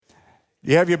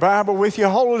You have your Bible with you?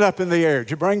 Hold it up in the air.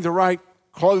 Did you bring the right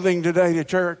clothing today to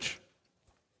church?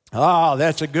 Oh,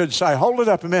 that's a good sight. Hold it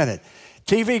up a minute.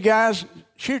 TV guys,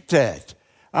 shoot that.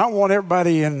 I want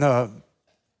everybody in the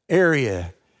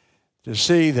area to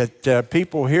see that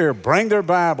people here bring their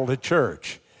Bible to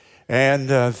church. And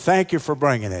thank you for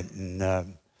bringing it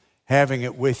and having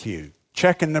it with you.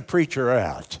 Checking the preacher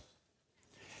out.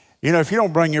 You know, if you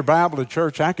don't bring your Bible to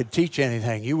church, I could teach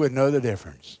anything. You wouldn't know the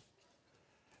difference.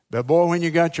 But boy, when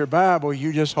you got your Bible,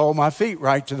 you just hold my feet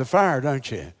right to the fire,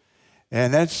 don't you?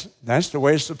 And that's the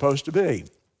way it's supposed to be.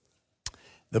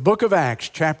 The book of Acts,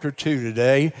 chapter 2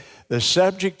 today, the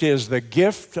subject is the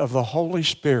gift of the Holy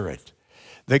Spirit.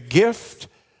 The gift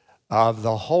of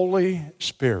the Holy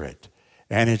Spirit.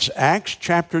 And it's Acts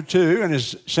chapter 2, and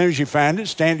as soon as you find it,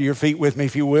 stand to your feet with me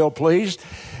if you will, please.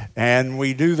 And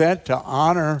we do that to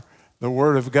honor the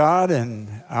Word of God,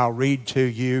 and I'll read to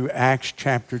you Acts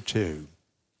chapter 2.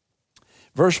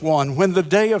 Verse 1, when the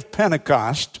day of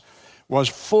Pentecost was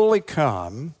fully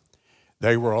come,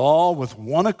 they were all with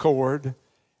one accord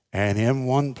and in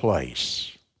one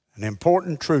place. An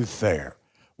important truth there.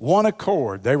 One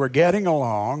accord. They were getting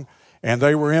along and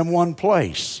they were in one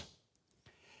place.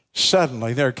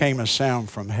 Suddenly there came a sound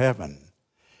from heaven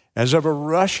as of a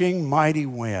rushing mighty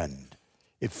wind.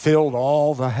 It filled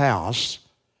all the house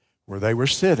where they were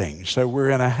sitting. So we're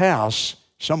in a house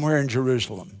somewhere in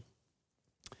Jerusalem.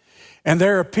 And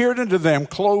there appeared unto them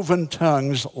cloven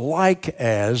tongues like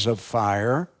as of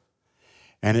fire,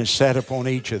 and it sat upon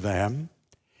each of them.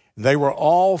 They were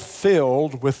all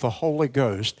filled with the Holy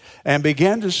Ghost and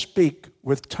began to speak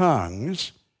with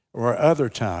tongues or other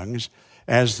tongues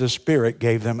as the Spirit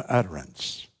gave them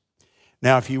utterance.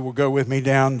 Now, if you will go with me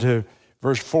down to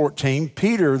verse 14,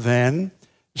 Peter then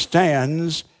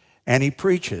stands and he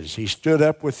preaches. He stood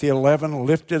up with the 11,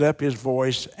 lifted up his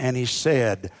voice, and he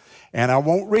said, and I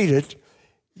won't read it.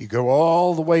 You go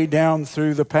all the way down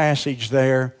through the passage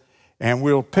there, and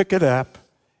we'll pick it up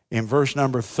in verse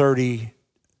number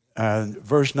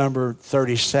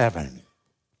 37.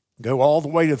 Go all the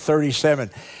way to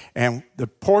 37. And the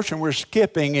portion we're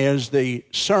skipping is the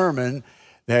sermon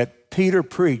that Peter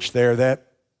preached there that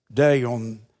day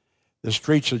on the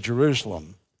streets of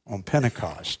Jerusalem on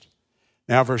Pentecost.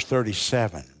 Now verse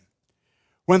 37.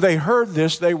 When they heard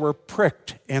this, they were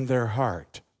pricked in their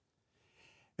heart.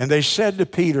 And they said to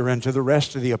Peter and to the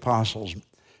rest of the apostles,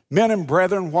 men and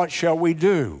brethren, what shall we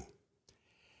do?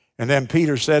 And then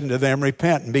Peter said unto them,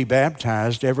 repent and be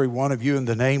baptized, every one of you, in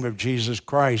the name of Jesus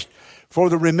Christ, for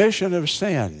the remission of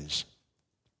sins.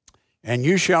 And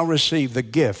you shall receive the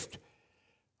gift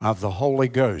of the Holy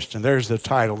Ghost. And there's the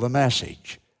title, the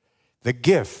message. The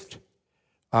gift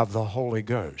of the Holy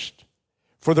Ghost.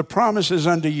 For the promise is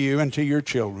unto you and to your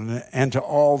children and to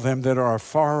all them that are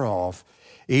far off,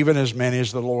 even as many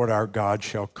as the Lord our God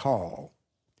shall call.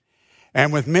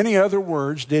 And with many other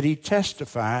words did he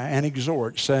testify and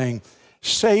exhort, saying,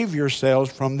 save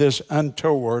yourselves from this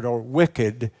untoward or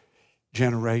wicked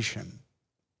generation.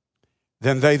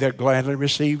 Then they that gladly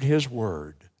received his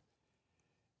word,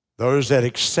 those that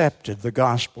accepted the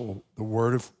gospel, the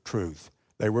word of truth,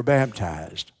 they were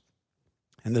baptized.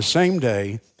 And the same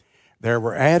day there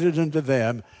were added unto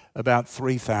them about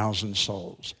 3,000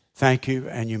 souls. Thank you,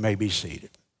 and you may be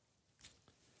seated.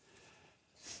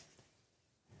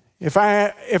 If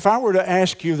I were to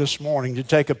ask you this morning to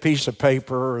take a piece of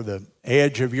paper or the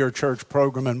edge of your church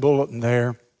program and bulletin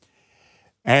there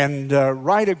and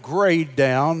write a grade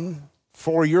down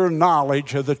for your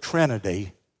knowledge of the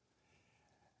Trinity,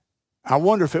 I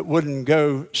wonder if it wouldn't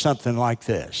go something like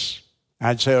this.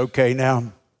 I'd say, okay,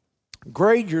 now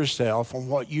grade yourself on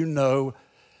what you know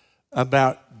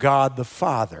about God the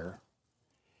Father.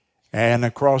 And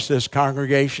across this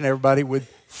congregation, everybody would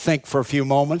think for a few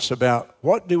moments about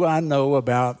what do I know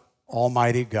about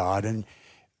Almighty God? And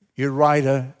you'd write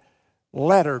a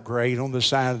letter grade on the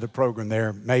side of the program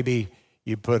there. Maybe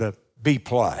you put a B+,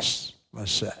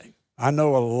 let's say. I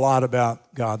know a lot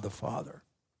about God the Father.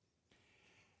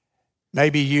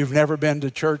 Maybe you've never been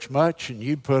to church much and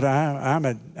you'd put, I'm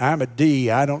a D.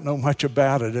 I don't know much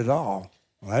about it at all.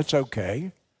 Well, that's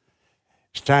okay.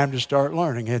 It's time to start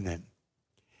learning, isn't it?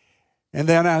 And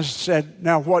then I said,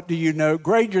 now what do you know?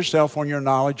 Grade yourself on your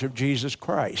knowledge of Jesus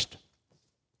Christ.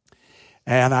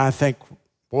 And I think,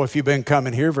 boy, if you've been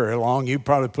coming here very long, you'd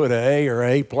probably put an A or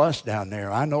A+ down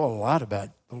there. I know a lot about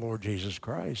the Lord Jesus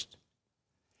Christ.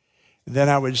 And then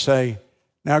I would say,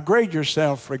 now grade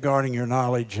yourself regarding your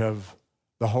knowledge of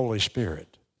the Holy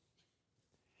Spirit.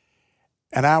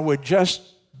 And I would just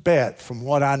bet from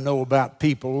what I know about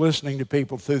people, listening to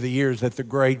people through the years, that the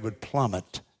grade would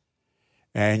plummet.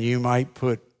 And you might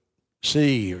put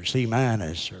C or C-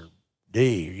 or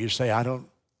D. You say, I don't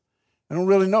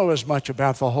really know as much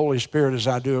about the Holy Spirit as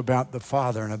I do about the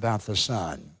Father and about the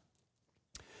Son.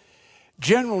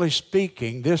 Generally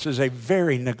speaking, this is a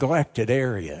very neglected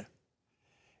area.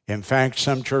 In fact,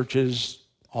 some churches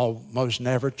almost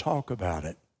never talk about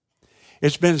it.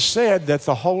 It's been said that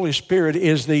the Holy Spirit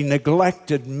is the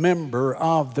neglected member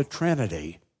of the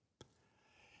Trinity.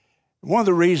 One of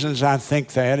the reasons I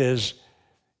think that is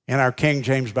in our King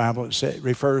James Bible, it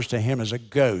refers to him as a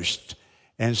ghost.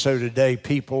 And so today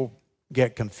people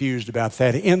get confused about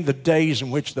that. In the days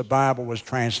in which the Bible was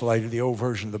translated, the old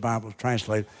version of the Bible was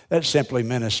translated, that simply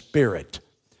meant a spirit.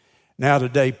 Now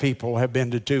today people have been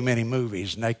to too many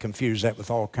movies and they confuse that with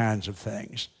all kinds of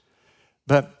things.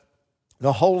 But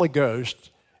the Holy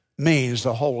Ghost means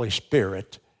the Holy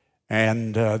Spirit,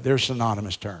 and they're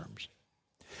synonymous terms.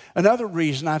 Another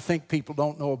reason I think people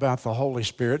don't know about the Holy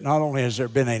Spirit, not only has there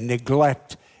been a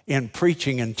neglect in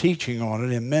preaching and teaching on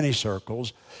it in many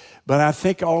circles, but I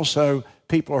think also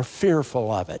people are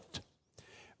fearful of it.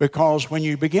 Because when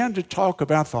you begin to talk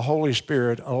about the Holy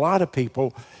Spirit, a lot of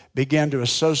people begin to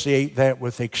associate that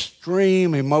with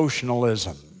extreme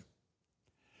emotionalism.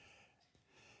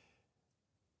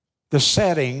 The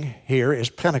setting here is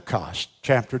Pentecost,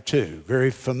 chapter 2, very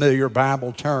familiar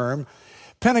Bible term.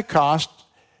 Pentecost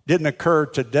didn't occur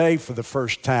today for the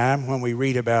first time when we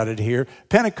read about it here.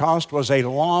 Pentecost was a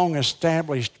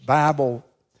long-established Bible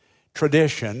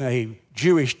tradition, a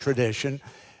Jewish tradition.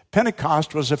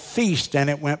 Pentecost was a feast, and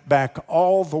it went back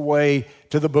all the way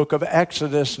to the book of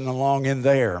Exodus and along in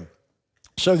there.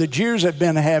 So the Jews had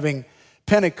been having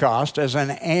Pentecost as an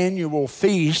annual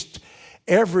feast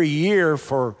every year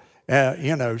for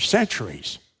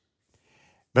centuries.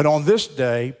 But on this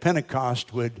day,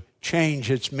 Pentecost would change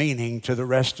its meaning to the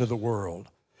rest of the world.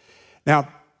 Now,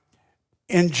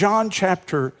 in John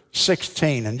chapter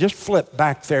 16, and just flip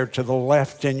back there to the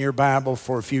left in your Bible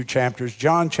for a few chapters,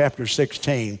 John chapter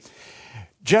 16,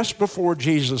 just before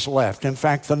Jesus left, in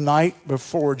fact, the night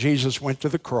before Jesus went to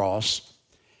the cross,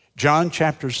 John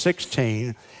chapter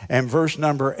 16 and verse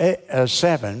number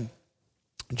 7,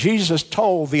 Jesus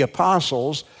told the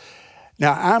apostles,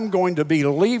 now I'm going to be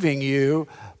leaving you,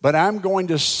 but I'm going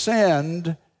to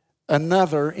send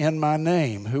another in my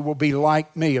name who will be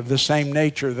like me, of the same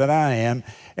nature that I am,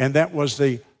 and that was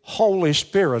the Holy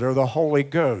Spirit or the Holy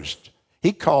Ghost.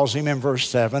 He calls him in verse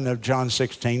 7 of John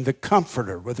 16 the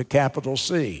Comforter with a capital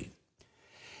C.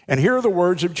 And here are the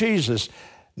words of Jesus.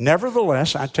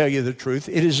 Nevertheless, I tell you the truth,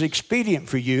 it is expedient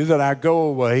for you that I go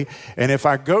away, and if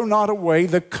I go not away,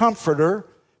 the Comforter,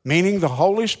 meaning the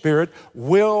Holy Spirit,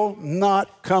 will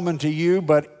not come unto you,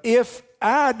 but if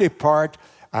I depart,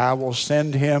 I will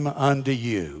send him unto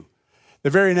you. The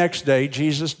very next day,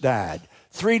 Jesus died.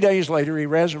 3 days later, he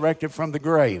resurrected from the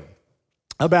grave.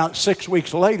 About 6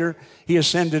 weeks later, he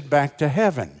ascended back to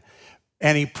heaven.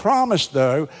 And he promised,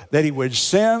 though, that he would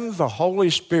send the Holy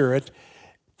Spirit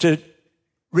to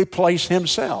replace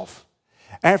himself.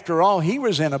 After all, he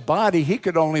was in a body. He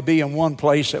could only be in one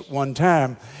place at one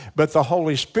time. But the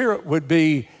Holy Spirit would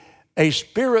be a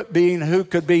spirit being who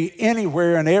could be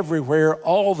anywhere and everywhere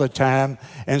all the time.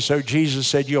 And so Jesus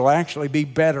said, you'll actually be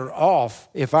better off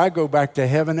if I go back to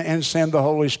heaven and send the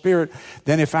Holy Spirit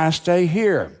than if I stay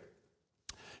here.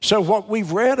 So what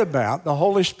we've read about, the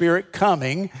Holy Spirit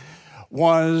coming,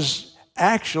 was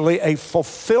actually a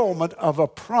fulfillment of a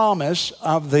promise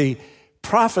of the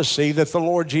prophecy that the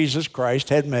Lord Jesus Christ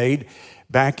had made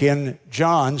back in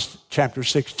John chapter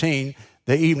 16,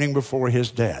 the evening before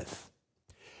his death.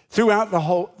 Throughout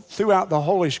the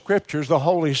Holy Scriptures, the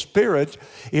Holy Spirit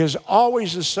is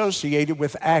always associated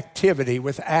with activity,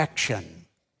 with action.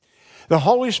 The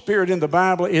Holy Spirit in the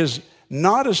Bible is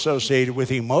not associated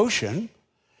with emotion.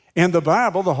 In the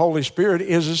Bible, the Holy Spirit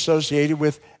is associated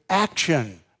with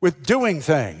action, with doing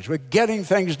things, with getting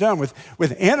things done,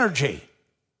 with energy.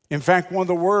 In fact, one of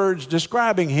the words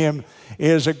describing him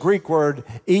is a Greek word,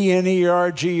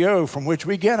 energo, from which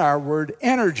we get our word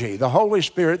energy. The Holy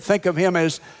Spirit, think of him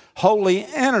as holy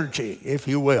energy, if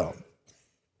you will.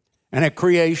 And at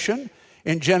creation,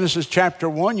 in Genesis chapter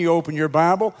 1, you open your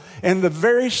Bible, and the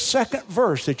very second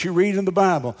verse that you read in the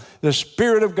Bible, the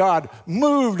Spirit of God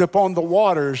moved upon the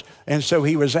waters, and so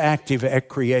he was active at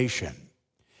creation.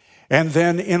 And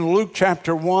then in Luke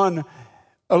chapter 1,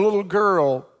 a little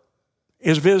girl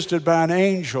is visited by an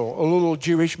angel, a little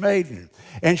Jewish maiden,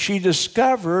 and she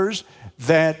discovers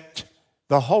that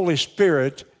the Holy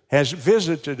Spirit has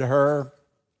visited her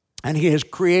and he has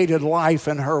created life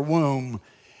in her womb,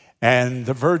 and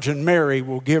the Virgin Mary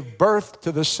will give birth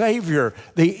to the Savior.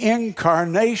 The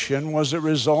incarnation was a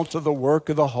result of the work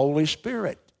of the Holy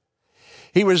Spirit.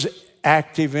 He was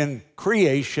active in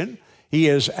creation. He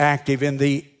is active in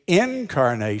the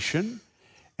incarnation,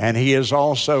 and he is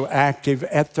also active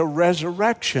at the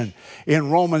resurrection.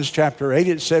 In Romans chapter 8,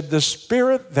 it said, the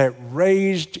Spirit that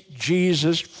raised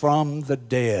Jesus from the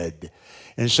dead.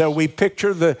 And so we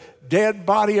picture the dead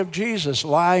body of Jesus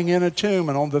lying in a tomb,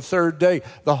 and on the third day,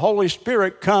 the Holy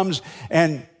Spirit comes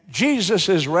and Jesus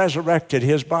is resurrected.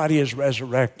 His body is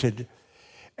resurrected.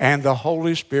 And the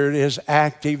Holy Spirit is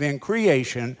active in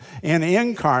creation, in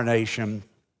incarnation,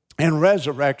 in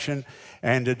resurrection.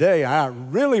 And today, I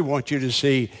really want you to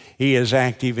see he is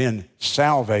active in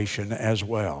salvation as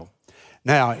well.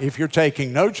 Now, if you're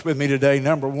taking notes with me today,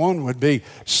 number one would be,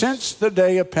 since the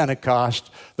day of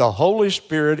Pentecost, the Holy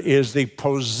Spirit is the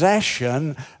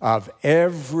possession of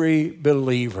every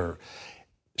believer.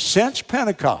 Since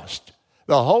Pentecost,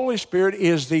 the Holy Spirit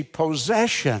is the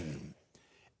possession.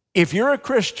 If you're a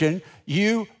Christian,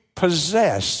 you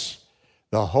possess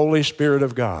the Holy Spirit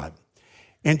of God.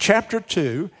 In chapter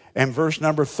 2 and verse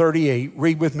number 38,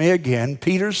 read with me again.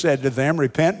 Peter said to them,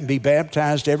 repent and be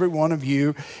baptized, every one of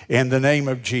you, in the name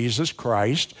of Jesus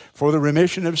Christ, for the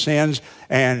remission of sins,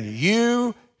 and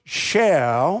you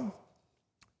shall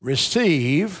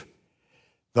receive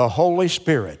the Holy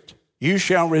Spirit. You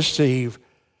shall receive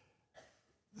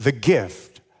the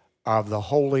gift of the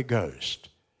Holy Ghost.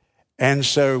 And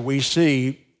so we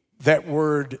see that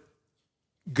word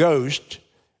ghost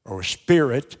or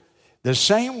spirit, the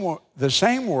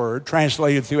same word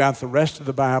translated throughout the rest of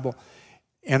the Bible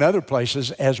in other places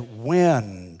as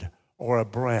wind or a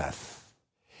breath.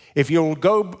 If you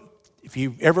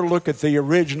ever look at the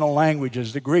original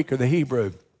languages, the Greek or the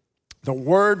Hebrew, the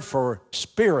word for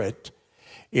spirit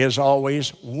is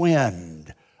always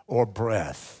wind or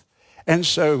breath. And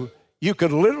so you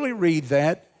could literally read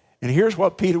that, and here's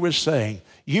what Peter was saying.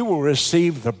 You will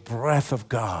receive the breath of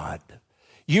God.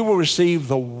 You will receive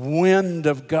the wind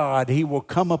of God. He will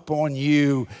come upon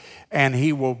you, and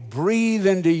he will breathe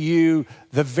into you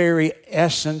the very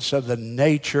essence of the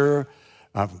nature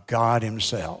of God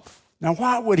himself. Now,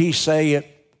 why would he say it?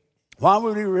 Why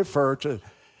would he refer to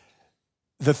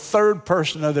the third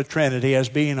person of the Trinity as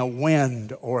being a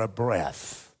wind or a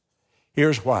breath?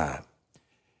 Here's why.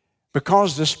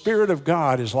 Because the Spirit of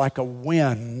God is like a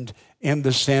wind in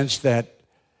the sense that,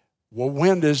 well,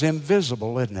 wind is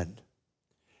invisible, isn't it?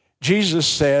 Jesus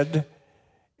said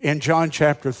in John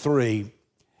chapter 3,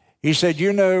 he said,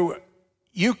 you know,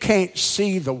 you can't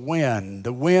see the wind.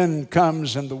 The wind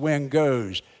comes and the wind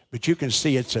goes, but you can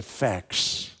see its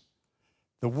effects.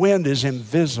 The wind is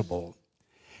invisible.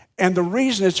 And the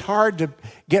reason it's hard to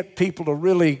get people to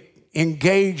really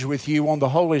engage with you on the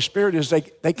Holy Spirit is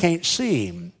they can't see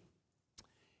him.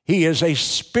 He is a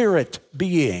spirit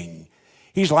being.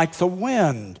 He's like the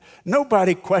wind.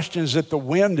 Nobody questions that the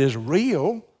wind is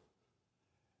real,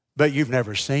 but you've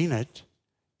never seen it.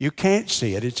 You can't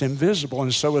see it. It's invisible,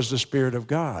 and so is the Spirit of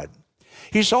God.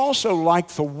 He's also like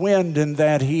the wind in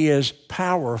that he is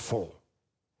powerful.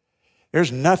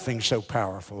 There's nothing so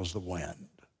powerful as the wind.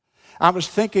 I was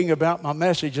thinking about my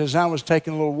message as I was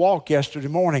taking a little walk yesterday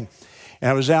morning, and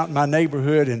I was out in my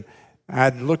neighborhood, and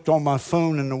I'd looked on my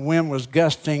phone, and the wind was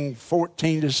gusting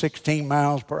 14 to 16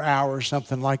 miles per hour or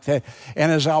something like that.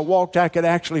 And as I walked, I could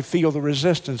actually feel the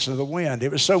resistance of the wind.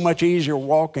 It was so much easier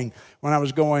walking when I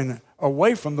was going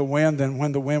away from the wind than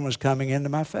when the wind was coming into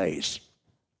my face.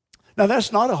 Now,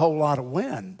 that's not a whole lot of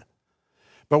wind.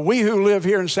 But we who live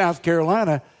here in South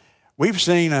Carolina, we've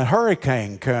seen a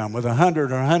hurricane come with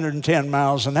 100 or 110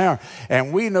 miles an hour,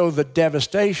 and we know the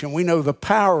devastation. We know the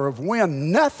power of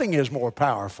wind. Nothing is more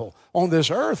powerful on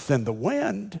this earth than the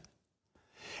wind.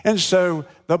 And so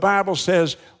the Bible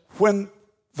says when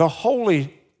the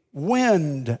holy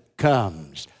wind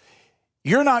comes,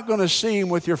 you're not going to see him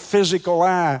with your physical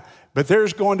eye, but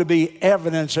there's going to be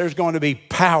evidence, there's going to be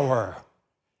power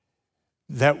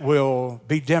that will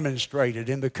be demonstrated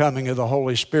in the coming of the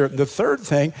Holy Spirit. And the third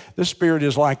thing, the Spirit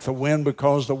is like the wind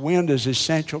because the wind is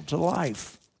essential to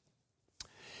life.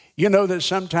 You know that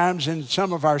sometimes in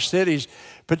some of our cities,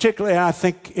 particularly I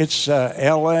think it's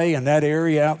L.A. and that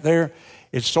area out there,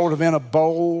 it's sort of in a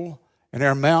bowl and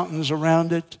there are mountains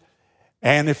around it.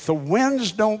 And if the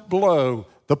winds don't blow,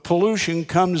 the pollution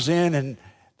comes in and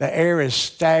the air is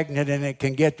stagnant, and it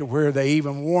can get to where they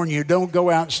even warn you, don't go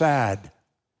outside,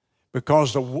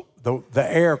 because the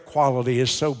air quality is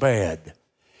so bad.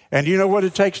 And you know what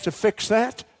it takes to fix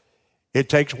that? It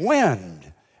takes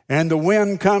wind. And the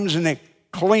wind comes and it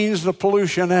cleans the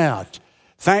pollution out.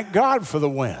 Thank God for the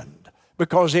wind,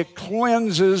 because it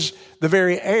cleanses the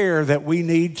very air that we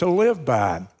need to live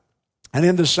by. And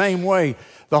in the same way,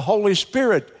 the Holy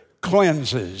Spirit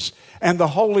cleanses. And the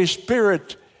Holy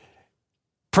Spirit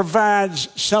provides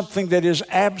something that is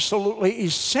absolutely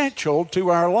essential to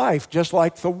our life, just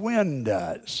like the wind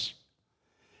does.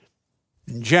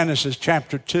 In Genesis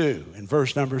chapter 2, in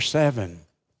verse number 7,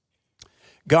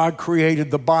 God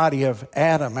created the body of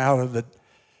Adam out of the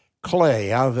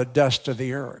clay, out of the dust of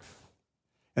the earth.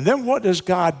 And then what does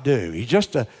God do?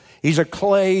 He's a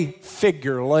clay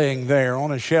figure laying there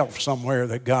on a shelf somewhere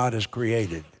that God has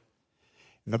created.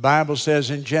 And the Bible says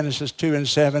in Genesis 2 and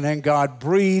 7, and God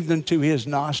breathed into his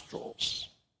nostrils.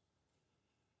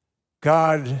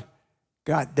 God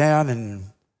got down and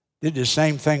did the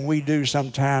same thing we do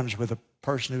sometimes with a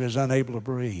person who is unable to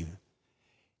breathe.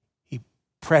 He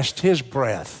pressed his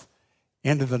breath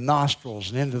into the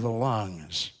nostrils and into the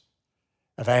lungs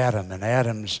of Adam, and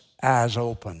Adam's eyes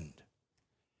opened.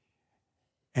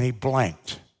 And he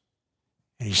blinked,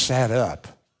 and he sat up,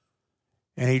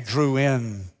 and he drew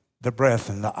in the breath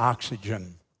and the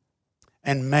oxygen,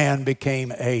 and man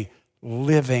became a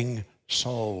living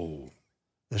soul,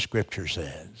 the Scripture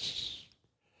says.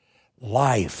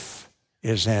 Life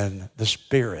is in the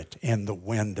Spirit, in the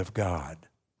wind of God.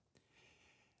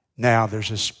 Now,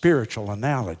 there's a spiritual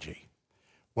analogy.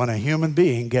 When a human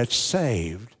being gets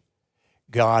saved,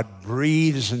 God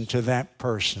breathes into that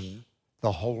person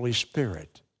the Holy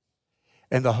Spirit.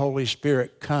 And the Holy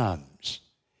Spirit comes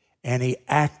and he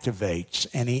activates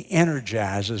and he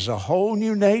energizes a whole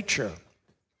new nature.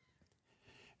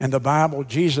 In the Bible,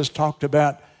 Jesus talked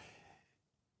about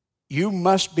you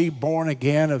must be born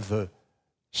again of the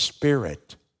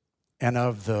Spirit and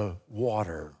of the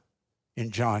water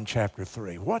in John chapter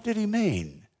 3. What did he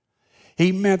mean?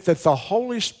 He meant that the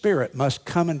Holy Spirit must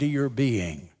come into your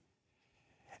being.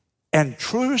 And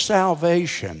true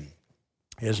salvation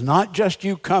is not just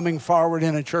you coming forward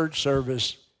in a church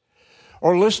service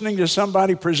or listening to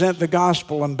somebody present the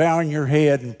gospel and bowing your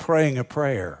head and praying a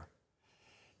prayer.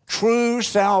 True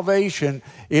salvation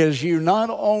is you not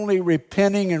only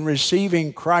repenting and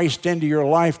receiving Christ into your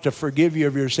life to forgive you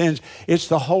of your sins, it's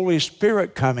the Holy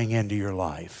Spirit coming into your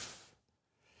life.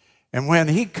 And when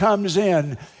he comes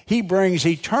in, he brings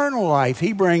eternal life.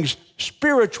 He brings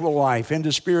spiritual life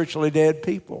into spiritually dead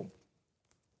people.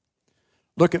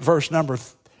 Look at verse number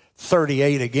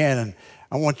 38 again, and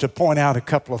I want to point out a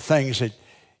couple of things that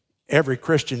every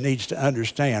Christian needs to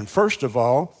understand. First of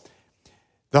all,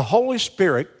 the Holy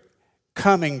Spirit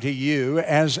coming to you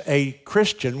as a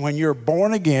Christian when you're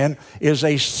born again is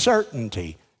a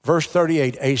certainty. Verse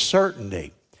 38, a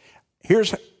certainty.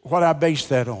 Here's what I base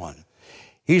that on.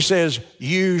 He says,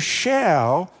 you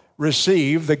shall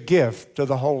receive the gift of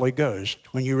the Holy Ghost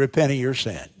when you repent of your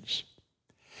sins.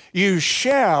 You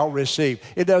shall receive.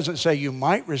 It doesn't say you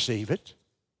might receive it.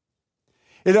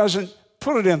 It doesn't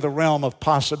put it in the realm of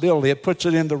possibility. It puts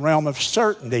it in the realm of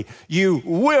certainty. You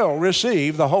will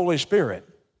receive the Holy Spirit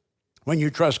when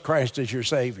you trust Christ as your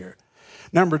Savior.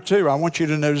 Number two, I want you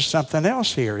to notice something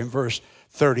else here in verse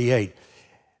 38.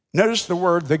 Notice the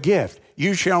word, the gift.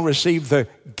 You shall receive the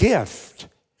gift.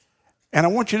 And I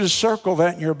want you to circle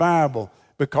that in your Bible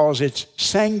because it's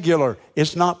singular.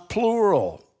 It's not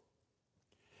plural.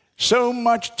 So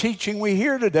much teaching we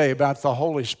hear today about the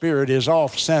Holy Spirit is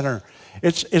off center.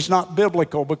 It's not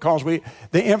biblical because the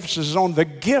emphasis is on the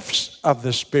gifts of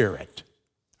the Spirit.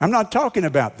 I'm not talking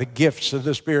about the gifts of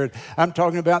the Spirit. I'm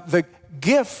talking about the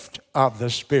gift of the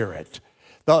Spirit.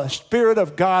 The Spirit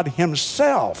of God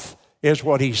himself is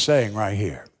what he's saying right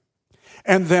here.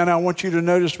 And then I want you to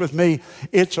notice with me,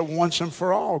 it's a once and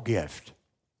for all gift.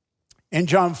 In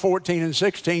John 14 and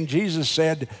 16, Jesus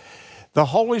said, the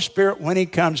Holy Spirit, when he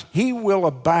comes, he will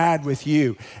abide with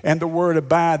you. And the word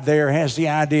abide there has the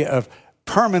idea of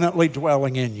permanently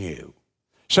dwelling in you.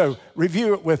 So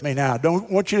review it with me now. I don't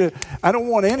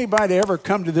want anybody to ever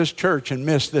come to this church and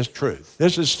miss this truth.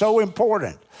 This is so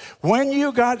important. When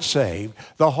you got saved,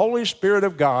 the Holy Spirit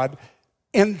of God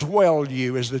indwelled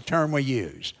you is the term we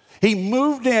use. He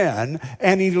moved in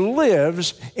and he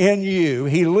lives in you.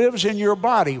 He lives in your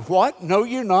body. What? Know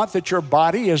you not that your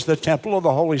body is the temple of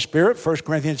the Holy Spirit? 1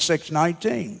 Corinthians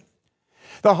 6:19.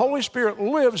 The Holy Spirit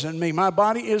lives in me. My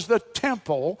body is the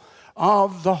temple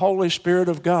of the Holy Spirit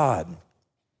of God.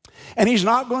 And he's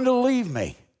not going to leave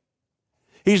me.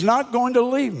 He's not going to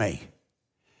leave me.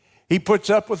 He puts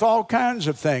up with all kinds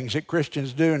of things that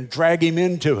Christians do and drag him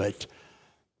into it.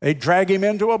 They drag him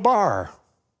into a bar.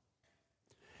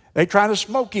 They try to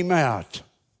smoke him out.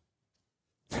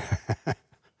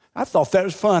 I thought that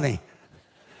was funny.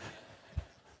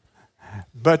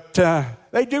 But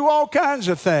they do all kinds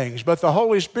of things. But the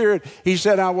Holy Spirit, he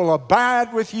said, I will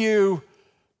abide with you.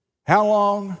 How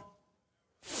long?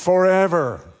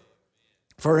 Forever.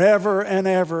 Forever and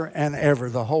ever and ever.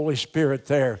 The Holy Spirit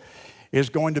there is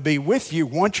going to be with you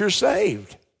once you're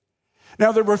saved.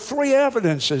 Now, there were three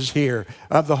evidences here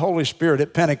of the Holy Spirit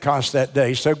at Pentecost that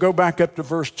day. So go back up to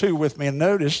verse 2 with me and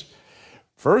notice,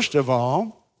 first of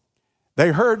all,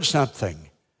 they heard something.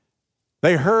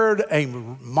 They heard a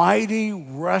mighty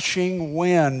rushing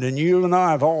wind, and you and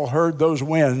I have all heard those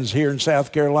winds here in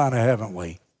South Carolina, haven't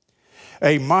we?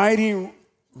 A mighty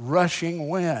rushing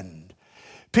wind.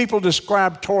 People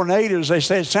describe tornadoes. They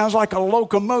say it sounds like a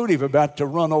locomotive about to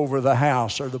run over the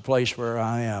house or the place where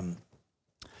I am.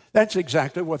 That's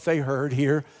exactly what they heard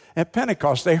here at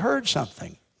Pentecost. They heard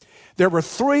something. There were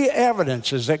three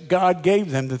evidences that God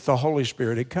gave them that the Holy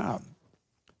Spirit had come.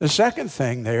 The second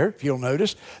thing there, if you'll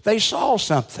notice, they saw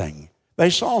something. They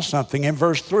saw something. In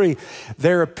verse 3,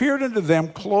 there appeared unto them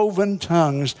cloven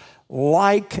tongues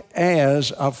like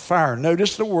as of fire.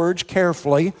 Notice the words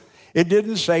carefully. It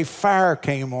didn't say fire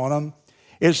came on them.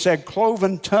 It said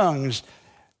cloven tongues.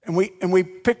 And we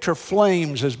picture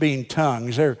flames as being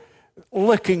tongues. They're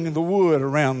licking the wood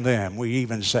around them, we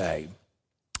even say.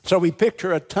 So we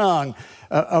picture a tongue,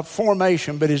 a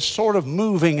formation, but it's sort of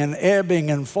moving and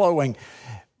ebbing and flowing.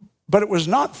 But it was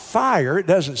not fire. It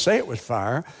doesn't say it was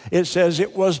fire. It says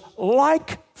it was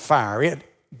like fire. It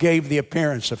gave the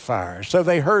appearance of fire. So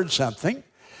they heard something,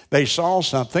 they saw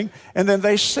something, and then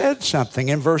they said something.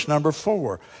 In verse number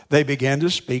 4, they began to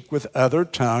speak with other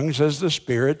tongues as the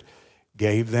Spirit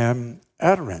gave them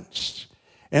utterance.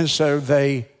 And so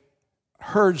they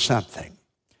heard something.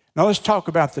 Now let's talk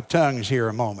about the tongues here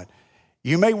a moment.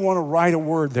 You may want to write a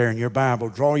word there in your Bible.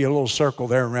 Draw you a little circle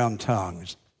there around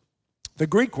tongues. The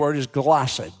Greek word is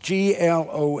glossa,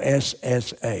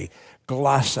 G-L-O-S-S-A,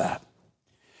 glossa.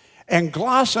 And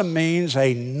glossa means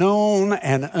a known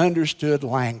and understood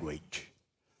language.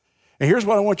 And here's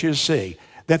what I want you to see,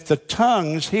 that the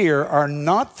tongues here are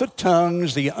not the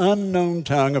tongues, the unknown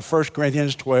tongue of 1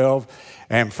 Corinthians 12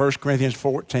 and 1 Corinthians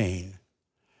 14.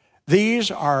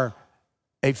 These are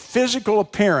a physical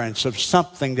appearance of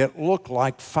something that looked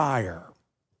like fire.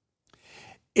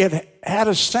 It had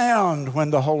a sound when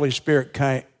the Holy Spirit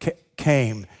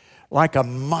came, like a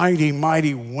mighty,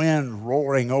 mighty wind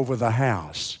roaring over the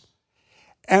house.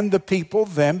 And the people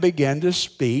then began to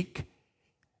speak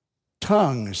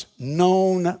tongues,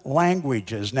 known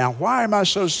languages. Now, why am I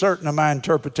so certain of my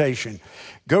interpretation?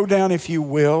 Go down, if you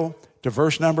will, to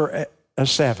verse number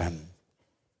 7.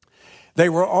 They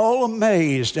were all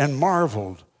amazed and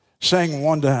marveled, saying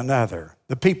one to another.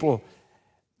 The people,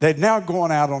 they'd now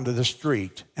gone out onto the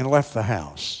street and left the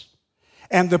house.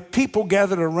 And the people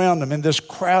gathered around them in this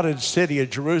crowded city of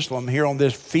Jerusalem here on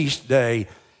this feast day.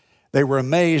 They were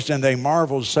amazed and they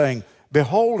marveled, saying,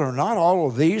 Behold, are not all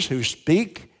of these who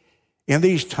speak in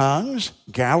these tongues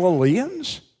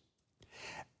Galileans?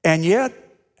 And yet,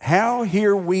 how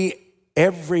hear we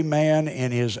every man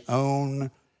in his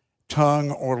own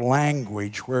tongue or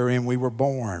language wherein we were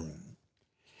born?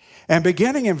 And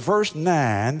beginning in verse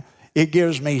 9, it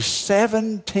gives me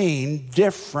 17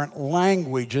 different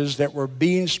languages that were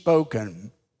being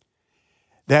spoken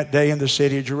that day in the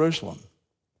city of Jerusalem.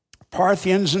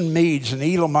 Parthians and Medes and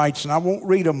Elamites, and I won't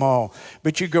read them all,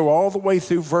 but you go all the way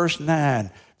through verse 9,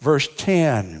 verse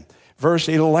 10, verse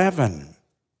 11.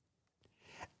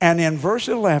 And in verse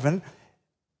 11,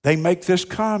 they make this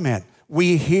comment.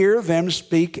 We hear them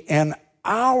speak in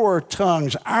our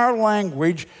tongues, our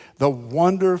language, the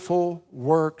wonderful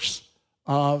works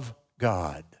of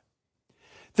God.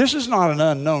 This is not an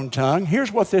unknown tongue.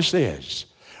 Here's what this is.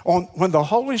 When the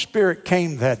Holy Spirit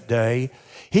came that day,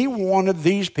 He wanted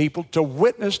these people to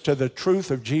witness to the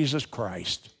truth of Jesus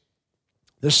Christ.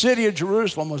 The city of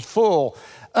Jerusalem was full.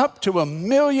 Up to 1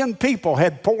 million people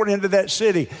had poured into that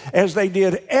city, as they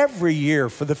did every year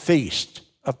for the feast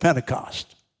of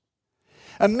Pentecost.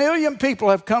 1 million people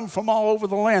have come from all over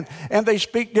the land, and they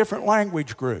speak different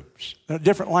language groups,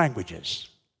 different languages.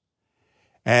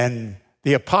 And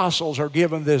the apostles are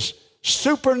given this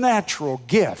supernatural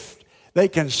gift. They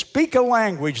can speak a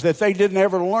language that they didn't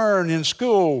ever learn in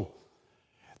school.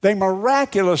 They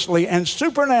miraculously and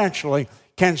supernaturally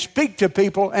can speak to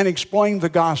people and explain the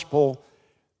gospel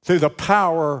through the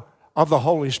power of the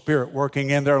Holy Spirit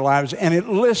working in their lives. And it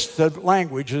lists the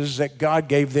languages that God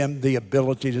gave them the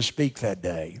ability to speak that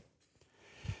day.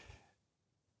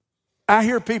 I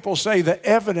hear people say the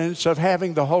evidence of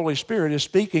having the Holy Spirit is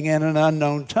speaking in an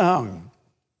unknown tongue.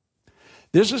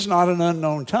 This is not an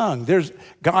unknown tongue.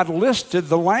 God listed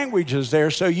the languages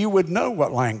there so you would know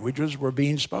what languages were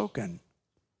being spoken.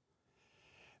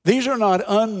 These are not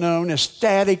unknown,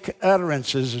 ecstatic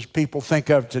utterances as people think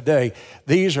of today.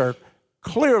 These are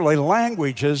clearly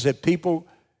languages that people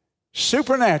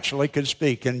supernaturally could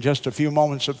speak in just a few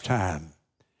moments of time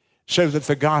so that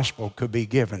the gospel could be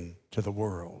given to the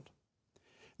world.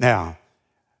 Now,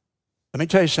 Let me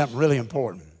tell you something really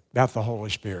important about the Holy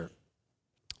Spirit.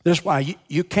 This is why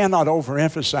you cannot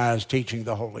overemphasize teaching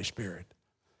the Holy Spirit.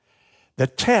 The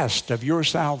test of your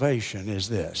salvation is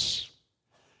this.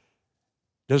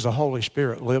 Does the Holy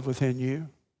Spirit live within you?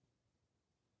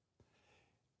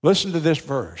 Listen to this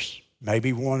verse. Maybe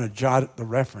you want to jot the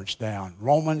reference down.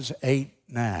 Romans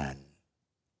 8:9.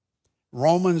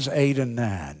 Romans 8 and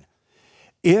 9.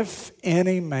 If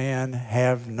any man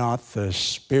have not the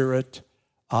Spirit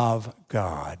of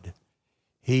God,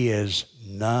 he is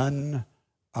none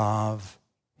of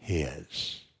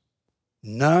his.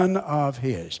 None of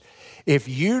his. If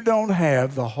you don't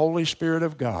have the Holy Spirit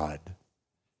of God,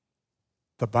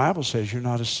 the Bible says you're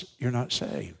not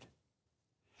saved.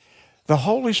 The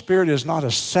Holy Spirit is not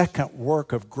a second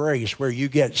work of grace where you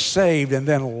get saved and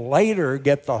then later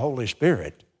get the Holy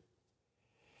Spirit.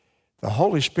 The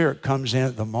Holy Spirit comes in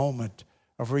at the moment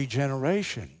of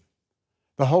regeneration.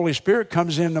 The Holy Spirit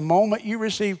comes in the moment you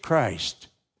receive Christ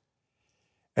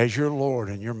as your Lord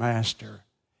and your Master,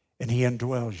 and He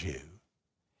indwells you.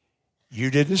 You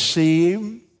didn't see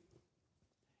Him.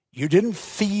 You didn't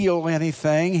feel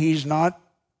anything. He's not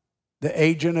the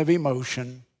agent of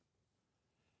emotion.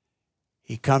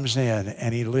 He comes in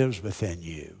and He lives within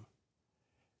you,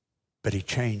 but He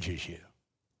changes you.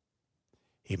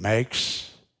 He makes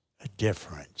a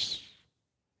difference.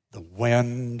 The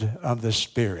wind of the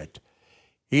Spirit.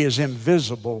 He is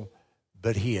invisible,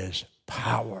 but He is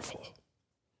powerful.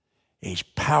 He's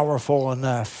powerful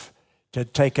enough to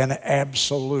take an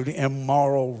absolute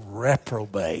immoral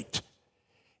reprobate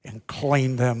and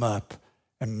clean them up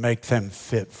and make them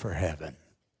fit for heaven.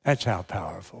 That's how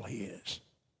powerful He is.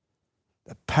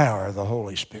 The power of the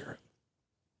Holy Spirit.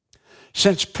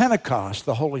 Since Pentecost,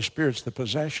 the Holy Spirit's the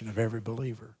possession of every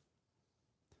believer.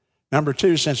 Number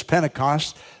two, since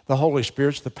Pentecost, the Holy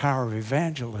Spirit's the power of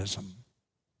evangelism.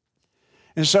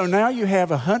 And so now you have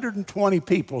 120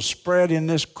 people spread in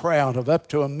this crowd of up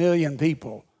to 1 million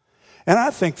people. And I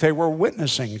think they were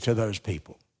witnessing to those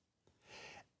people.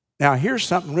 Now, here's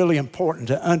something really important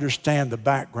to understand the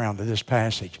background of this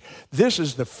passage. This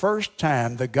is the first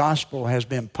time the gospel has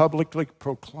been publicly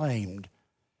proclaimed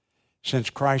since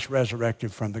Christ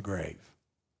resurrected from the grave.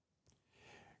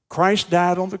 Christ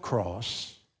died on the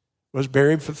cross, was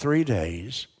buried for 3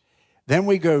 days. Then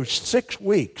we go 6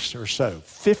 weeks or so,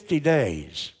 50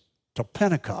 days, till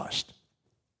Pentecost.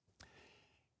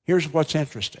 Here's what's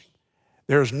interesting.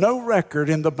 There's no record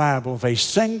in the Bible of a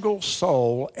single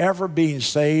soul ever being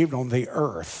saved on the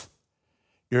earth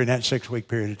during that 6-week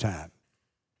period of time.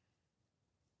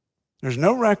 There's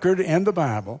no record in the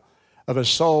Bible of a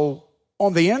soul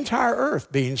on the entire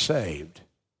earth being saved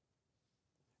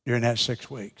during that 6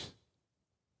 weeks.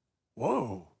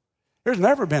 Whoa. There's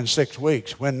never been 6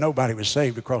 weeks when nobody was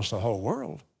saved across the whole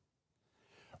world.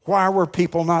 Why were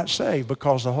people not saved?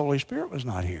 Because the Holy Spirit was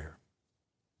not here.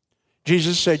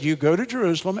 Jesus said, you go to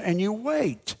Jerusalem and you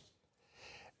wait.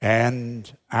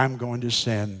 And I'm going to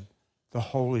send the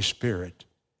Holy Spirit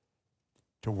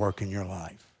to work in your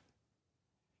life.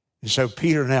 And so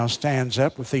Peter now stands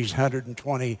up with these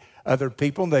 120 other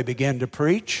people, and they begin to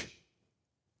preach.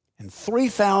 And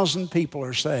 3,000 people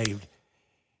are saved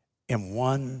in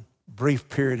one brief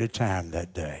period of time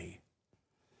that day.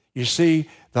 You see,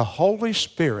 the Holy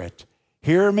Spirit,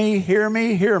 hear me, hear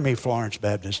me, hear me, Florence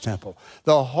Baptist Temple.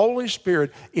 The Holy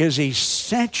Spirit is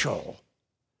essential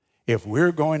if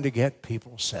we're going to get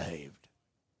people saved.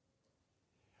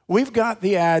 We've got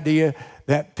the idea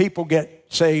that people get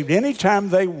saved anytime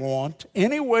they want,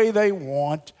 any way they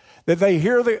want, that they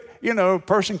hear a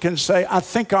person can say, I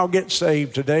think I'll get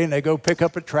saved today, and they go pick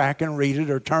up a tract and read it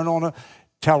or turn on a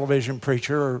television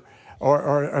preacher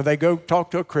or they go talk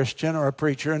to a Christian or a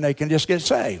preacher and they can just get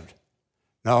saved.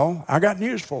 No, I got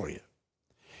news for you.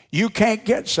 You can't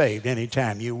get saved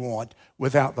anytime you want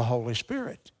without the Holy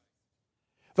Spirit.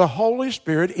 The Holy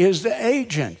Spirit is the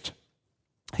agent.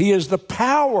 He is the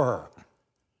power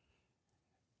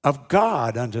of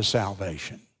God unto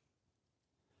salvation.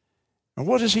 And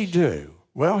what does He do?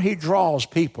 Well, He draws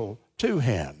people to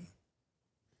Him.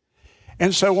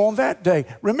 And so on that day,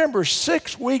 remember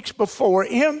 6 weeks before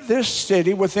in this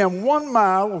city, within 1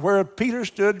 mile of where Peter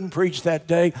stood and preached that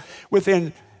day,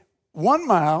 within 1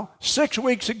 mile, 6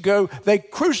 weeks ago, they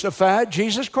crucified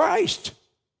Jesus Christ.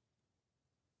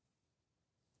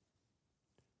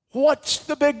 What's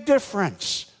the big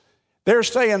difference? They're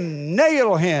saying,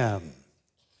 nail Him.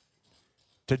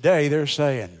 Today they're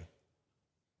saying,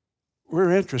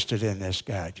 we're interested in this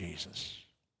guy, Jesus.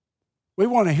 We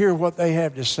want to hear what they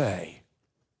have to say.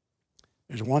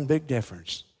 There's one big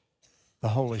difference. The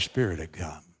Holy Spirit had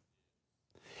come.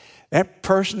 That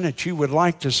person that you would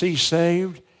like to see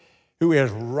saved, who is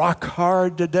rock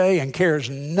hard today and cares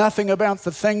nothing about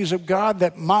the things of God,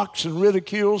 that mocks and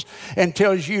ridicules and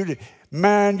tells you to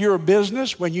mind your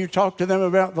business when you talk to them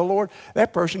about the Lord,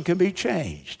 that person can be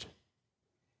changed.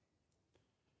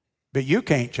 But you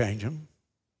can't change them.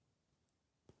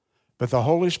 But the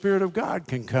Holy Spirit of God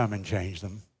can come and change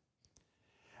them.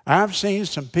 I've seen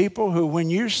some people who,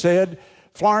 when you said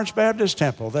Florence Baptist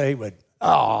Temple, they would,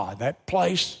 that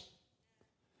place.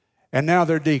 And now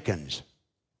they're deacons.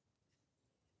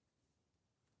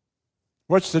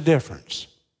 What's the difference?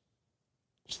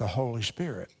 It's the Holy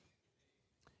Spirit.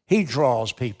 He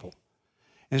draws people.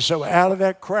 And so out of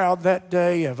that crowd that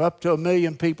day of up to 1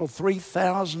 million people,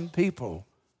 3,000 people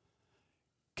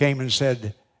came and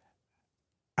said,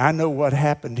 I know what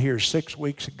happened here 6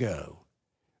 weeks ago,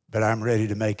 but I'm ready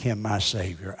to make him my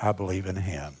Savior. I believe in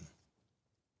him.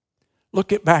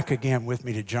 Look it back again with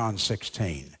me to John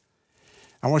 16.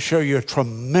 I want to show you a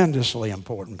tremendously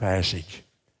important passage.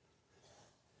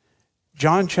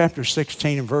 John chapter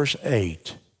 16 and verse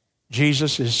 8,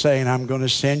 Jesus is saying, I'm going to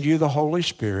send you the Holy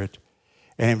Spirit.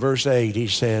 And in verse 8 he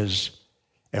says,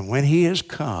 and when he is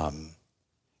come,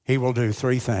 he will do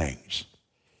 3 things.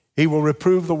 He will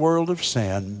reprove the world of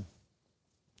sin,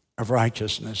 of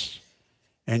righteousness,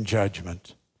 and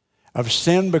judgment. Of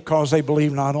sin because they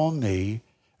believe not on me,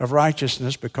 of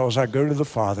righteousness because I go to the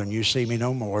Father and you see me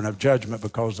no more, and of judgment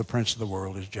because the prince of the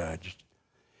world is judged.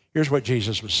 Here's what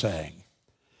Jesus was saying.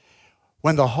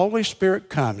 When the Holy Spirit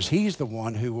comes, he's the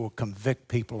one who will convict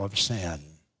people of sin.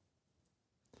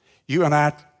 You and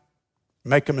I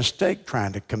make a mistake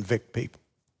trying to convict people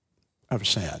of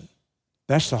sin.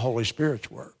 That's the Holy Spirit's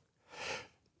work.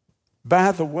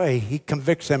 By the way, he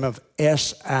convicts them of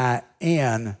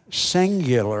S-I-N,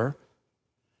 singular,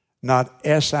 not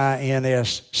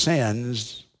S-I-N-S,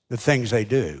 sins, the things they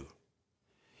do.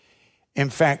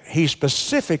 In fact, he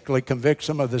specifically convicts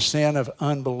them of the sin of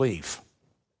unbelief.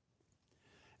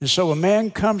 And so a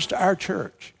man comes to our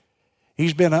church.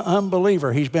 He's been an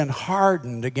unbeliever. He's been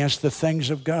hardened against the things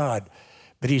of God.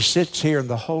 But he sits here and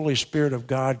the Holy Spirit of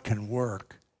God can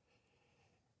work.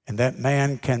 And that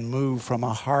man can move from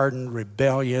a hardened,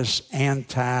 rebellious,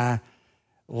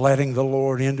 letting the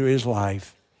Lord into his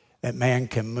life. That man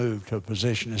can move to a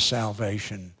position of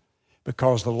salvation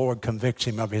because the Lord convicts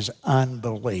him of his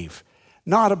unbelief.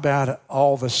 Not about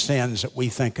all the sins that we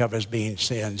think of as being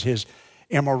sins, his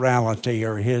immorality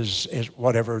or his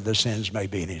whatever the sins may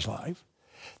be in his life.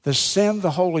 The sin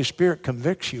the Holy Spirit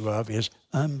convicts you of is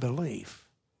unbelief.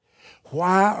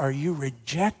 Why are you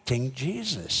rejecting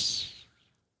Jesus?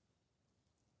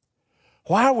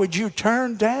 Why would you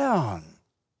turn down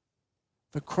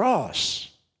the cross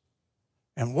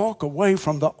and walk away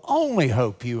from the only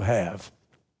hope you have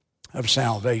of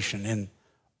salvation in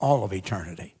all of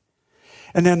eternity?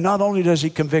 And then not only does he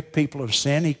convict people of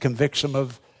sin, he convicts them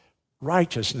of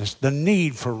righteousness. The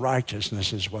need for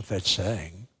righteousness is what that's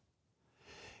saying.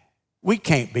 We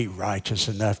can't be righteous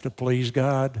enough to please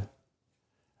God.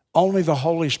 Only the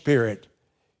Holy Spirit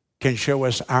can show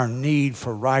us our need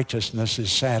for righteousness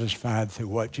is satisfied through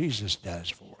what Jesus does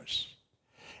for us.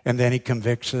 And then he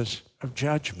convicts us of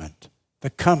judgment, the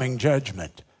coming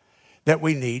judgment, that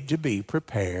we need to be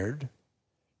prepared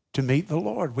to meet the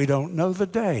Lord. We don't know the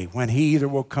day when he either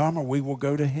will come or we will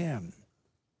go to him.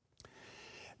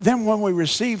 Then when we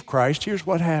receive Christ, here's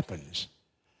what happens.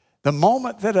 The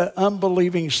moment that an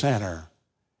unbelieving sinner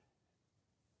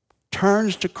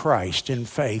turns to Christ in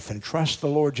faith and trusts the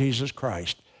Lord Jesus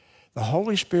Christ, the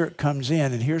Holy Spirit comes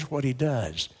in, and here's what he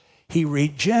does. He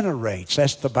regenerates.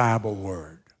 That's the Bible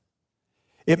word.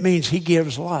 It means he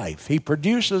gives life. He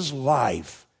produces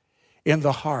life in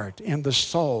the heart, in the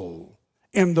soul,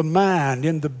 in the mind,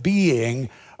 in the being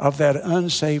of that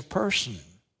unsaved person.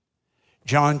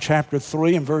 John chapter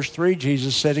 3 and verse 3,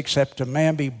 Jesus said, except a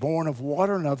man be born of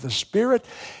water and of the Spirit.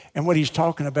 And what he's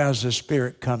talking about is the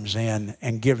Spirit comes in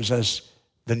and gives us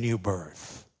the new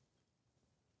birth.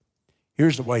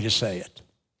 Here's the way to say it.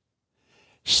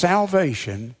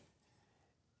 Salvation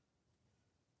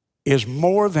is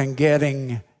more than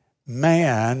getting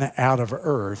man out of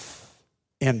earth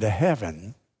into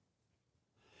heaven.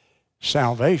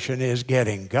 Salvation is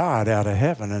getting God out of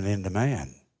heaven and into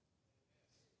man.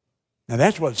 Now,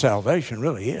 that's what salvation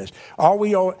really is.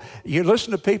 You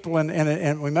listen to people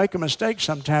and we make a mistake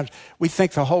sometimes. We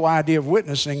think the whole idea of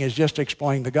witnessing is just to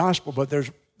explain the gospel, but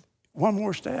there's one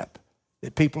more step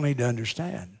that people need to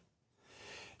understand.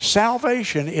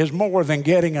 Salvation is more than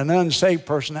getting an unsaved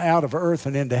person out of earth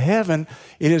and into heaven.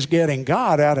 It is getting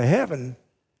God out of heaven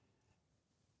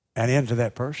and into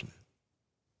that person.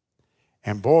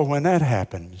 And boy, when that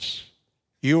happens,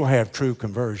 you'll have true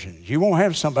conversions. You won't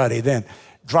have somebody then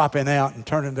dropping out and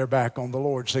turning their back on the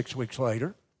Lord 6 weeks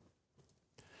later.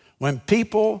 When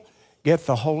people get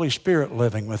the Holy Spirit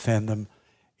living within them,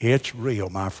 it's real,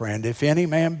 my friend. If any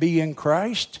man be in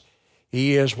Christ,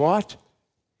 he is what?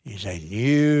 He's a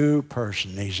new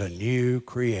person. He's a new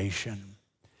creation.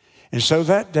 And so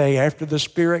that day after the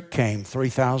Spirit came,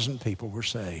 3,000 people were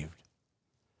saved.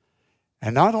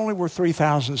 And not only were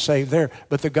 3,000 saved there,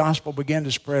 but the gospel began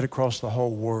to spread across the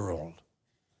whole world.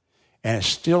 And it's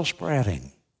still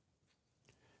spreading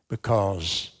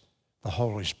because the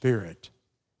Holy Spirit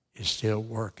is still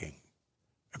working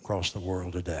across the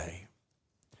world today.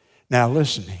 Now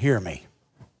listen, hear me.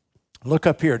 Look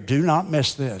up here. Do not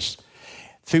miss this.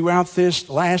 Throughout this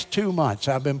last 2 months,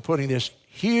 I've been putting this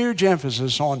huge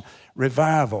emphasis on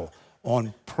revival,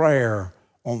 on prayer,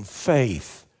 on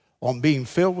faith, on being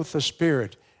filled with the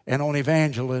Spirit, and on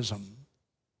evangelism.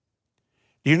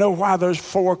 Do you know why those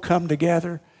four come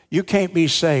together? You can't be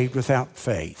saved without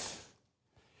faith.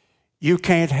 You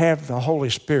can't have the Holy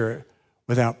Spirit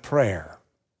without prayer.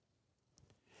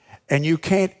 And you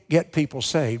can't get people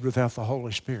saved without the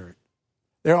Holy Spirit.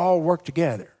 They all work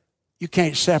together. You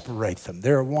can't separate them.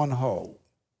 They're one whole.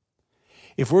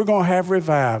 If we're going to have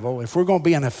revival, if we're going to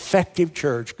be an effective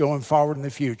church going forward in the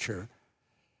future,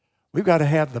 we've got to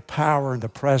have the power and the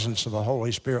presence of the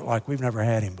Holy Spirit like we've never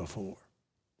had him before.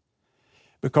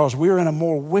 Because we're in a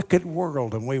more wicked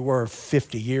world than we were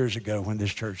 50 years ago when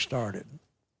this church started.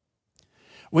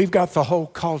 We've got the whole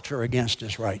culture against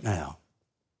us right now.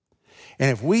 And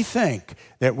if we think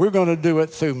that we're going to do it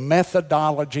through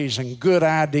methodologies and good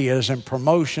ideas and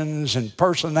promotions and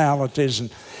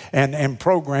personalities and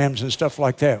programs and stuff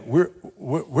like that,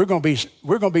 we're going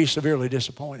to be severely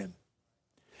disappointed.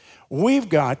 We've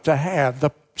got to have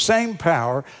the same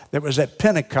power that was at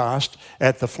Pentecost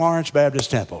at the Florence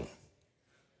Baptist Temple.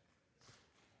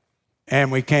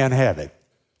 And we can't have it.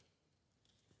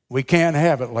 We can't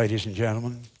have it, ladies and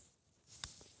gentlemen.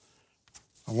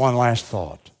 One last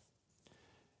thought.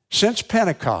 Since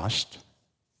Pentecost,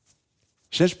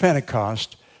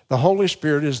 the Holy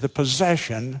Spirit is the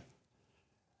possession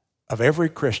of every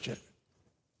Christian.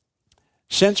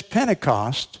 Since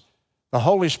Pentecost, the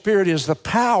Holy Spirit is the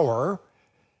power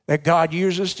that God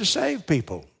uses to save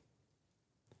people.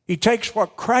 He takes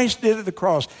what Christ did at the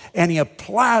cross and he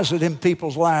applies it in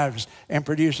people's lives and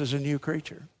produces a new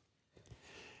creature.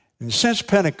 And since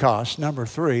Pentecost, number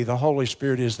 3, the Holy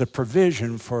Spirit is the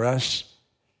provision for us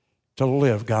to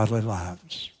live godly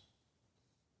lives.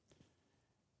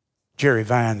 Jerry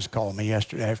Vines called me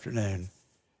yesterday afternoon,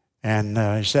 and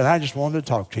he said, I just wanted to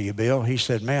talk to you, Bill. He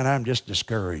said, man, I'm just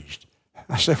discouraged.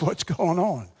 I said, what's going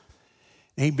on?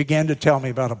 And he began to tell me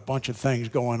about a bunch of things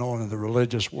going on in the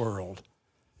religious world.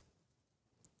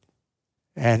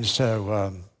 And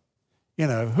so,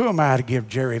 who am I to give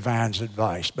Jerry Vines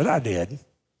advice? But I did.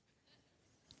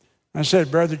 I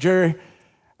said, Brother Jerry,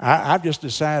 I've just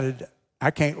decided I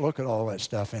can't look at all that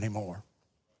stuff anymore.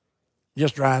 It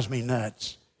just drives me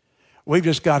nuts. We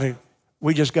just got to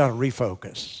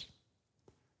refocus.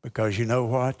 Because you know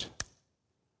what?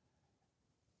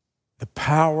 The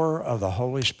power of the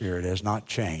Holy Spirit has not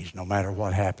changed no matter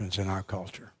what happens in our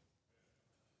culture.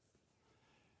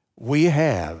 We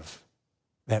have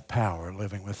that power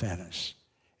living within us.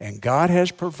 And God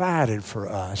has provided for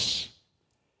us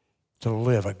to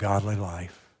live a godly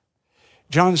life.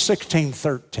 John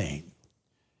 16:13.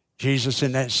 Jesus,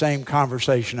 in that same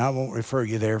conversation, I won't refer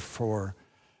you there for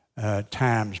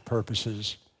time's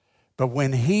purposes, but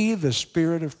when he, the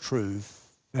Spirit of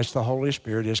truth, that's the Holy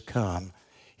Spirit, is come,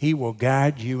 he will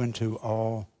guide you into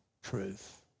all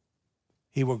truth.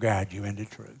 He will guide you into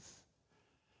truth.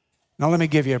 Now let me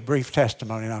give you a brief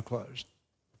testimony and I'll close.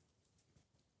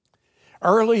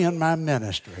 Early in my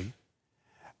ministry,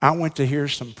 I went to hear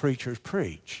some preachers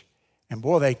preach. And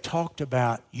boy, they talked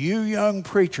about, you young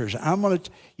preachers,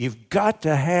 you've got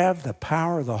to have the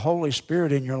power of the Holy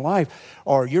Spirit in your life,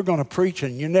 or you're going to preach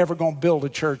and you're never going to build a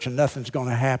church and nothing's going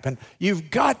to happen.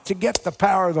 You've got to get the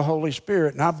power of the Holy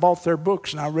Spirit. And I bought their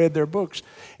books and I read their books.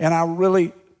 And I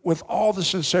really, with all the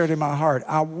sincerity in my heart,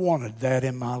 I wanted that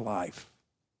in my life.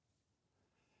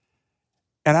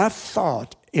 And I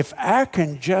thought, if I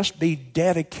can just be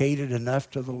dedicated enough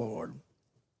to the Lord,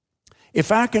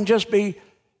 if I can just be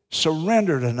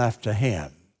surrendered enough to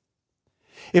him,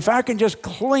 if I can just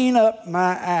clean up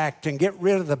my act and get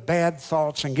rid of the bad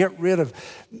thoughts and get rid of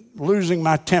losing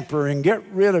my temper and get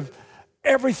rid of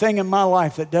everything in my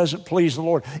life that doesn't please the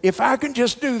Lord, if I can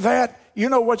just do that, you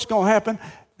know what's going to happen?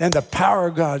 Then the power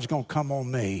of God's going to come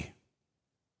on me.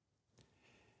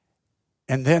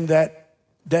 And then that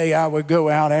day I would go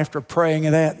out after praying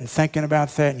that and thinking about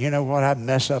that, and you know what? I'd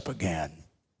mess up again.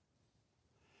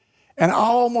 And I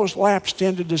almost lapsed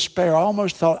into despair. I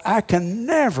almost thought, I can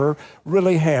never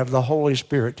really have the Holy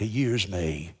Spirit to use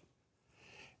me.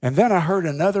 And then I heard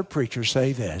another preacher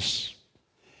say this.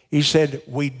 He said,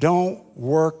 we don't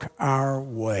work our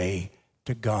way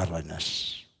to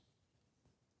godliness.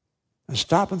 And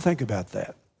stop and think about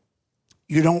that.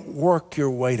 You don't work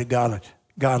your way to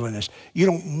godliness. You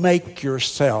don't make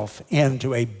yourself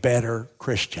into a better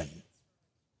Christian.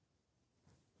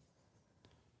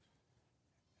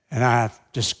 And I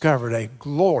discovered a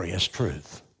glorious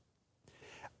truth.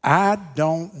 I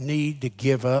don't need to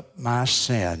give up my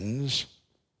sins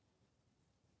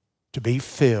to be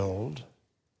filled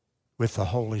with the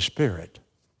Holy Spirit.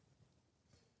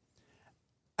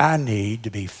 I need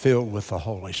to be filled with the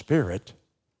Holy Spirit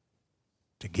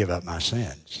to give up my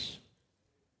sins.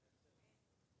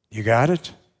 You got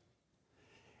it?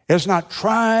 It's not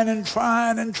trying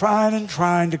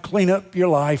to clean up your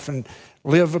life and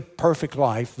live a perfect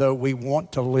life, though we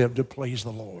want to live to please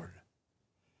the Lord.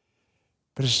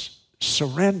 But it's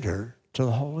surrender to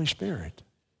the Holy Spirit.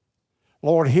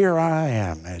 Lord, here I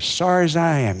am. As sorry as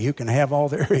I am, you can have all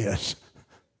there is.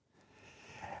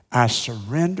 I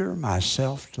surrender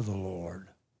myself to the Lord.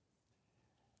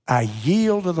 I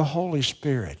yield to the Holy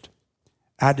Spirit.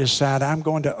 I decide I'm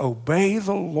going to obey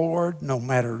the Lord no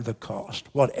matter the cost.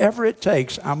 Whatever it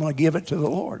takes, I'm going to give it to the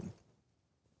Lord.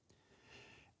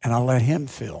 And I let Him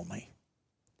fill me.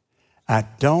 I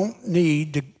don't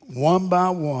need to, one by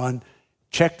one,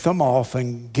 check them off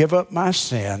and give up my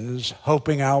sins,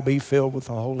 hoping I'll be filled with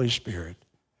the Holy Spirit.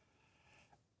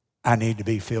 I need to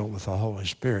be filled with the Holy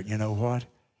Spirit. You know what?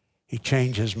 He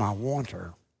changes my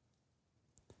wanter.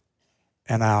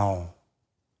 And I'll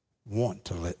want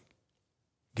to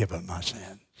give up my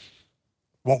sins.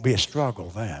 Won't be a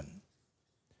struggle then.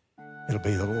 It'll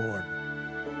be the Lord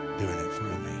doing it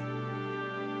through me.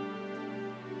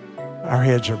 Our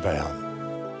heads are bowed.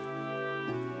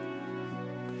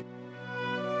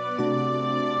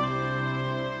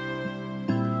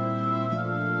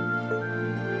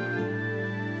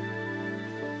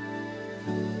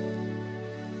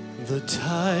 The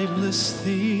timeless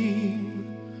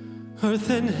theme, earth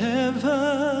and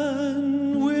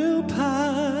heaven will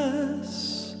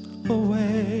pass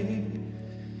away.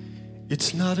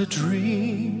 It's not a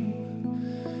dream.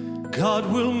 God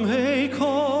will make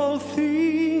all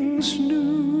things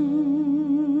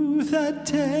new that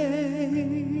day.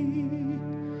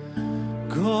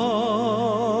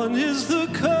 Gone is the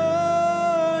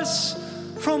curse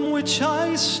from which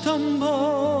I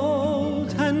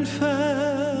stumbled and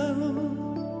fell.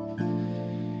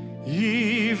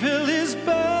 Evil is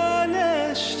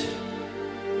banished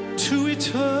to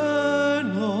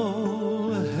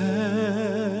eternal hell.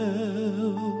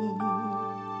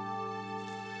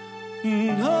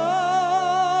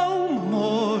 No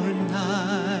more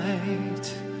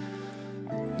night,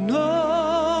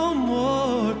 no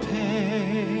more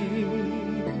pain,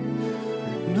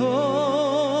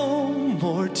 no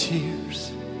more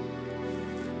tears,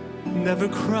 never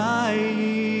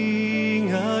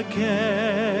crying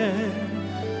again.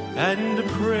 And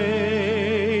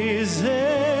praises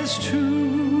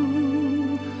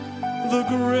to the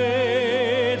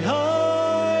great I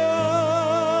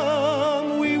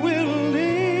Am. We will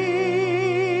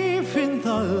live in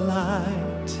the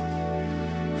light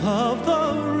of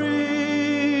the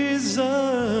risen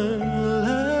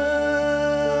Lamb.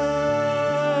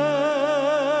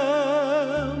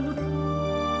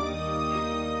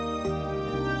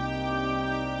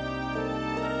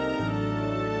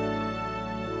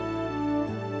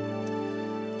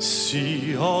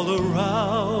 See all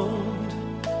around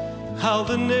how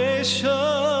the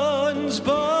nations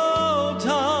bow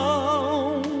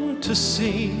down to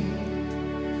sing.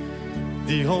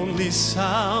 The only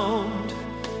sound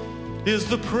is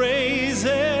the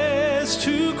praises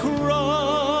to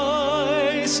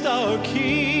Christ our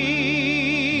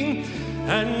King.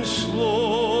 And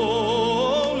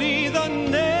slowly the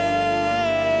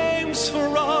names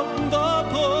from the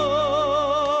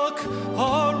book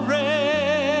are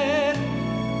read.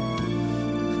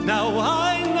 Now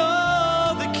I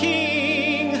know the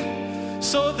King,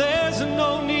 so there's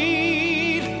no need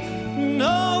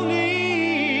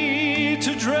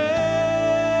to dread.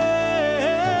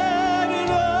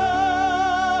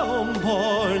 No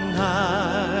more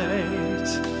night,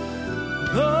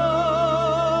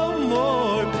 no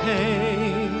more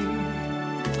pain,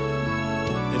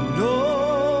 and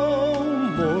no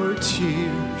more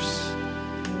tears,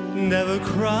 never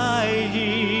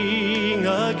crying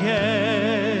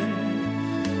again.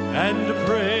 And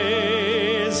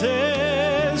praises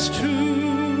to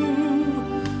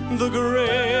the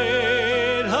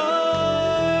great I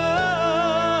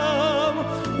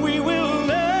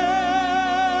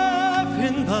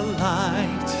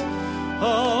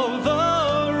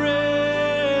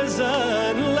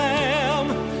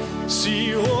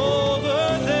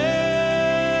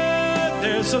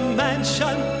there's a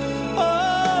mansion,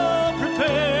 oh,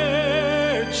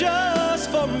 prepared just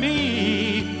for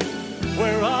me,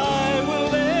 where I will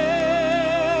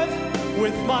live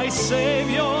with my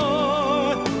Savior